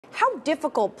How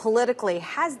difficult politically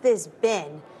has this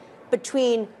been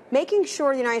between making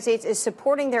sure the United States is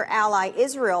supporting their ally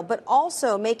Israel, but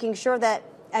also making sure that,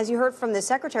 as you heard from the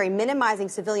secretary, minimizing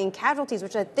civilian casualties,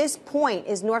 which at this point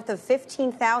is north of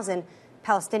 15,000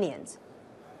 Palestinians?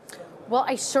 Well,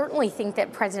 I certainly think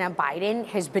that President Biden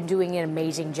has been doing an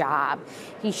amazing job.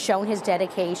 He's shown his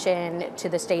dedication to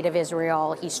the state of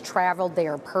Israel. He's traveled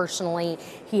there personally.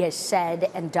 He has said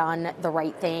and done the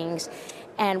right things.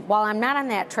 And while I'm not on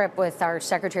that trip with our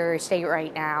Secretary of State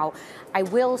right now, I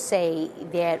will say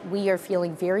that we are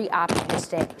feeling very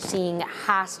optimistic seeing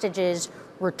hostages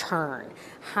return,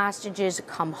 hostages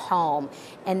come home,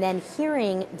 and then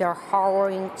hearing their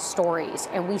harrowing stories.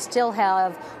 And we still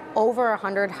have over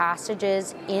 100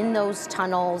 hostages in those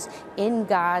tunnels in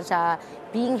Gaza,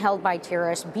 being held by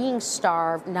terrorists, being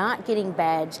starved, not getting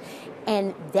beds.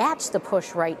 And that's the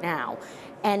push right now.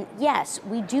 And yes,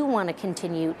 we do want to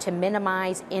continue to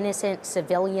minimize innocent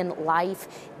civilian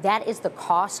life. That is the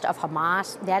cost of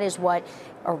Hamas. That is what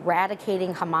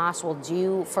eradicating Hamas will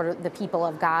do for the people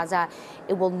of Gaza.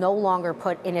 It will no longer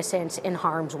put innocents in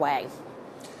harm's way.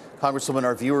 Congresswoman,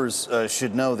 our viewers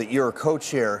should know that you're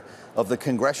co-chair of the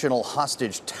Congressional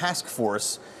Hostage Task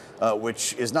Force,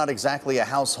 which is not exactly a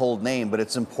household name, but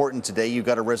it's important today. You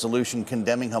got a resolution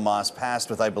condemning Hamas passed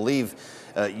with, I believe,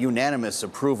 unanimous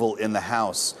approval in the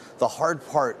House. The hard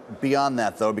part beyond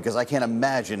that, though, because I can't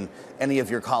imagine any of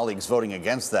your colleagues voting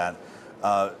against that,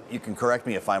 you can correct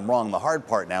me if I'm wrong, the hard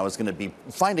part now is going to be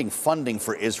finding funding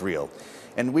for Israel.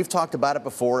 And we've talked about it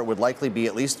before. It would likely be,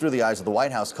 at least through the eyes of the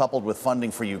White House, coupled with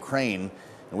funding for Ukraine.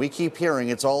 And we keep hearing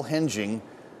it's all hinging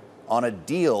on a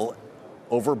deal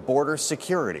over border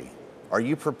security. Are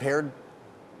you prepared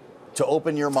to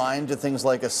open your mind to things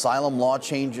like asylum law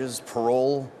changes,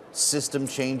 parole system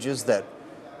changes that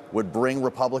would bring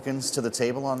Republicans to the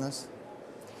table on this?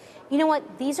 You know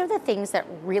what? These are the things that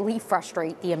really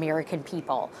frustrate the American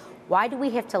people. Why do we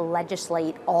have to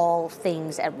legislate all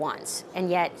things at once? And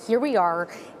yet here we are.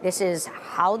 This is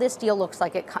how this deal looks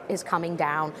like it is coming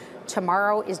down.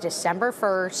 Tomorrow is December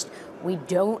 1st. We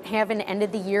don't have an end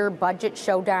of the year budget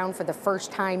showdown for the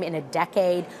first time in a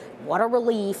decade. What a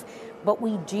relief. But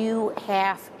we do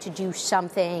have to do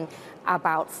something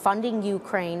about funding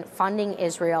Ukraine, funding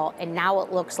Israel, and now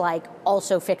it looks like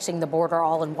also fixing the border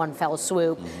all in one fell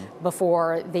swoop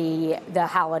before the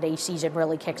holiday season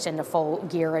really kicks into full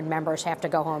gear and members have to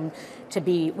go home to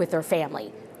be with their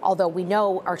family. Although we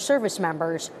know our service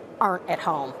members aren't at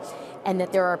home and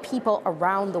that there are people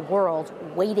around the world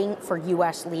waiting for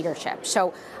U.S. leadership.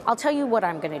 So I'll tell you what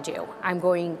I'm going to do. I'm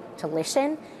going to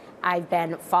listen. I've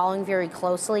been following very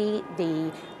closely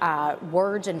the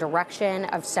words and direction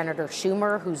of Senator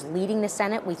Schumer, who's leading the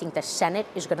Senate. We think the Senate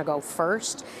is going to go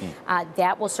first.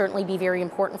 That will certainly be very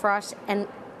important for us. And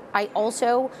I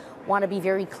also want to be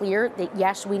very clear that,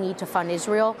 yes, we need to fund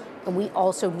Israel, and we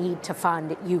also need to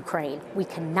fund Ukraine. We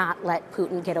cannot let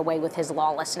Putin get away with his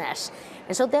lawlessness.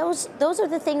 And so those are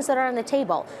the things that are on the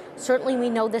table. Certainly, we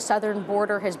know the southern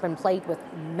border has been plagued with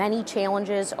many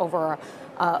challenges over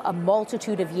a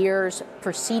multitude of years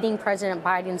preceding President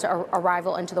Biden's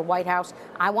arrival into the White House.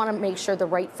 I want to make sure the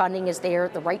right funding is there,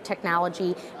 the right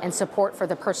technology, and support for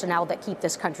the personnel that keep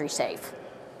this country safe.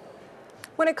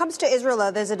 When it comes to Israel, though,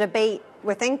 there's a debate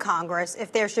within Congress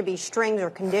if there should be strings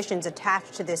or conditions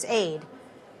attached to this aid.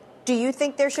 Do you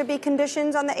think there should be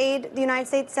conditions on the aid the United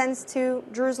States sends to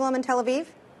Jerusalem and Tel Aviv?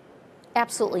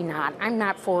 Absolutely not. I'm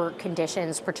not for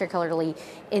conditions, particularly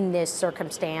in this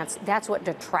circumstance. That's what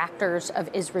detractors of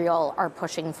Israel are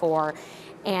pushing for.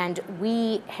 And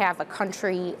we have a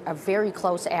country, a very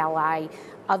close ally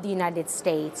of the United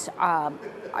States,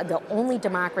 the only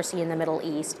democracy in the Middle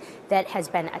East that has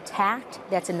been attacked,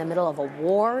 that's in the middle of a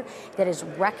war, that is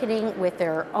reckoning with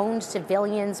their own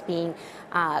civilians being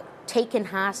taken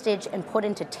hostage and put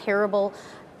into terrible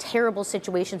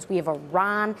situations. We have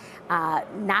Iran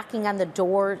knocking on the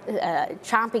door,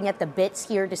 chomping at the bits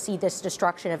here to see this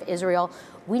destruction of Israel.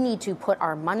 We need to put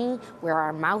our money where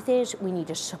our mouth is. We need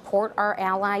to support our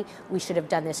ally. We should have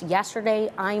done this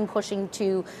yesterday. I'm pushing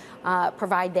to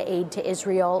provide the aid to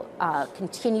Israel,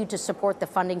 continue to support the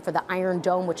funding for the Iron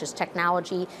Dome, which is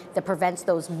technology that prevents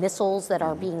those missiles that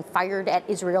are being fired at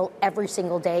Israel every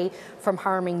single day from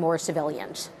harming more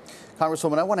civilians.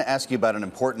 Congresswoman, I want to ask you about an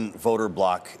important voter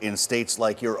bloc in states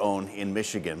like your own in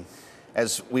Michigan.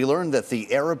 As we learned that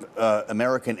the Arab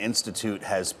American Institute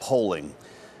has polling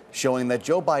showing that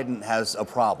Joe Biden has a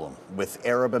problem with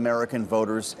Arab American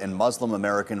voters and Muslim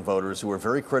American voters who are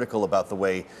very critical about the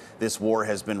way this war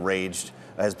has been waged,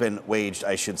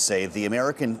 I should say. The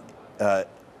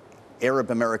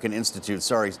Arab American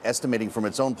Institute, estimating from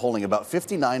its own polling about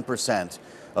 59%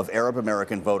 of Arab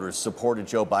American voters supported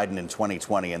Joe Biden in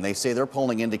 2020, and they say their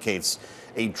polling indicates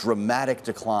a dramatic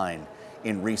decline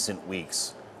in recent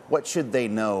weeks. What should they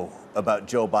know about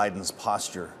Joe Biden's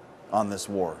posture on this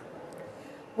war?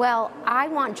 Well, I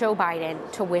want Joe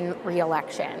Biden to win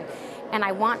re-election. And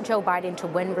I want Joe Biden to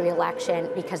win re-election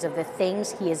because of the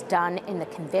things he has done and the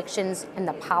convictions and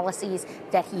the policies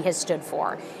that he has stood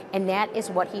for. And that is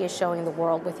what he is showing the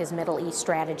world with his Middle East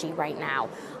strategy right now.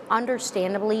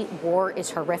 Understandably, war is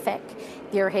horrific.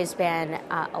 There has been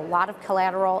a lot of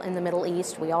collateral in the Middle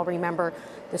East. We all remember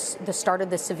the start of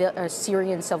the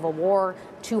Syrian civil war,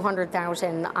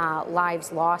 200,000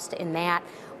 lives lost in that.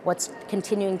 What's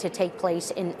continuing to take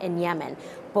place in Yemen.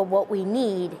 But what we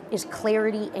need is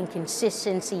clarity and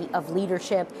consistency of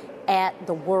leadership at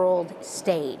the world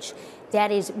stage.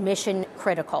 That is mission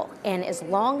critical. And as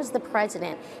long as the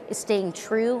president is staying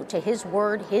true to his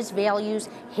word, his values,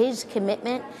 his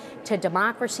commitment to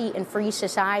democracy and free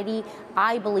society,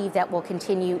 I believe that will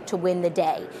continue to win the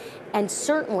day. And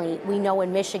certainly, we know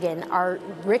in Michigan, our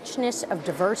richness of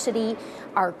diversity,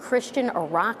 our Christian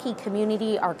Iraqi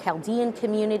community, our Chaldean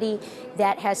community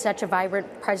that has such a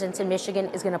vibrant presence in Michigan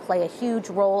is going to play a huge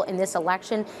role in this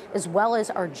election, as well as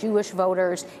our Jewish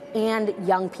voters and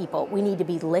young people. We need to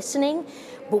be listening,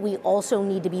 but we also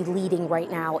need to be leading right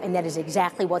now, and that is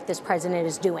exactly what this president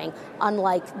is doing,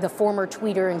 unlike the former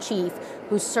tweeter-in-chief,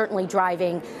 who's certainly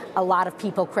driving a lot of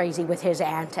people crazy with his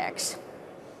antics.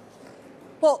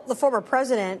 Well, the former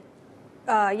president,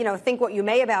 think what you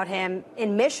may about him.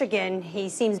 In Michigan, he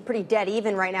seems pretty dead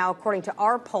even right now, according to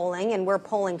our polling, and we're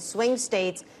polling swing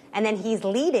states, and then he's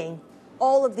leading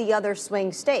all of the other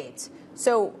swing states.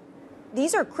 So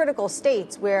these are critical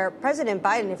states where President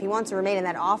Biden, if he wants to remain in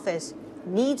that office,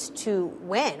 needs to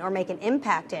win or make an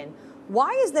impact in.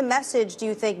 Why is the message, do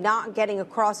you think, not getting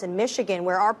across in Michigan,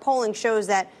 where our polling shows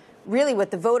that really what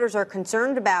the voters are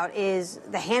concerned about is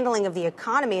the handling of the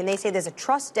economy, and they say there's a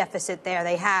trust deficit there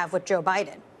they have with Joe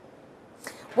Biden?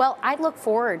 Well, I look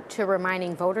forward to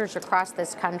reminding voters across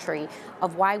this country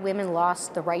of why women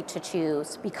lost the right to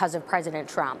choose because of President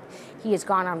Trump. He has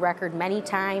gone on record many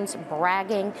times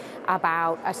bragging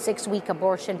about a 6-week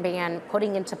abortion ban,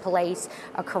 putting into place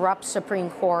a corrupt Supreme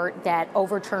Court that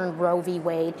overturned Roe v.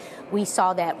 Wade. We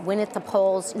saw that win at the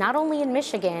polls, not only in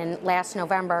Michigan last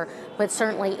November, but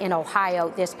certainly in Ohio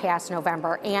this past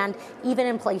November, and even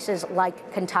in places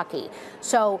like Kentucky.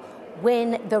 So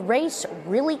when the race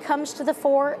really comes to the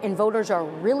fore and voters are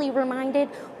really reminded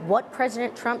what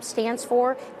President Trump stands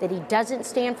for, that he doesn't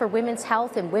stand for women's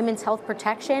health and women's health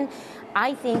protection,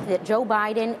 I think that Joe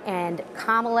Biden and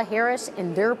Kamala Harris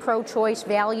and their pro-choice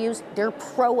values, their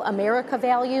pro-America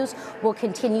values, will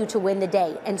continue to win the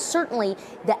day. And certainly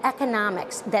the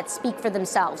economics that speak for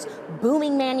themselves,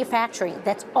 booming manufacturing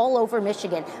that's all over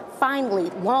Michigan, finally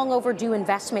long overdue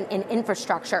investment in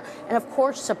infrastructure, and of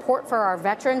course support for our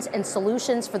veterans and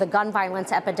solutions for the gun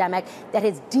violence epidemic that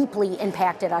has deeply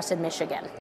impacted us in Michigan.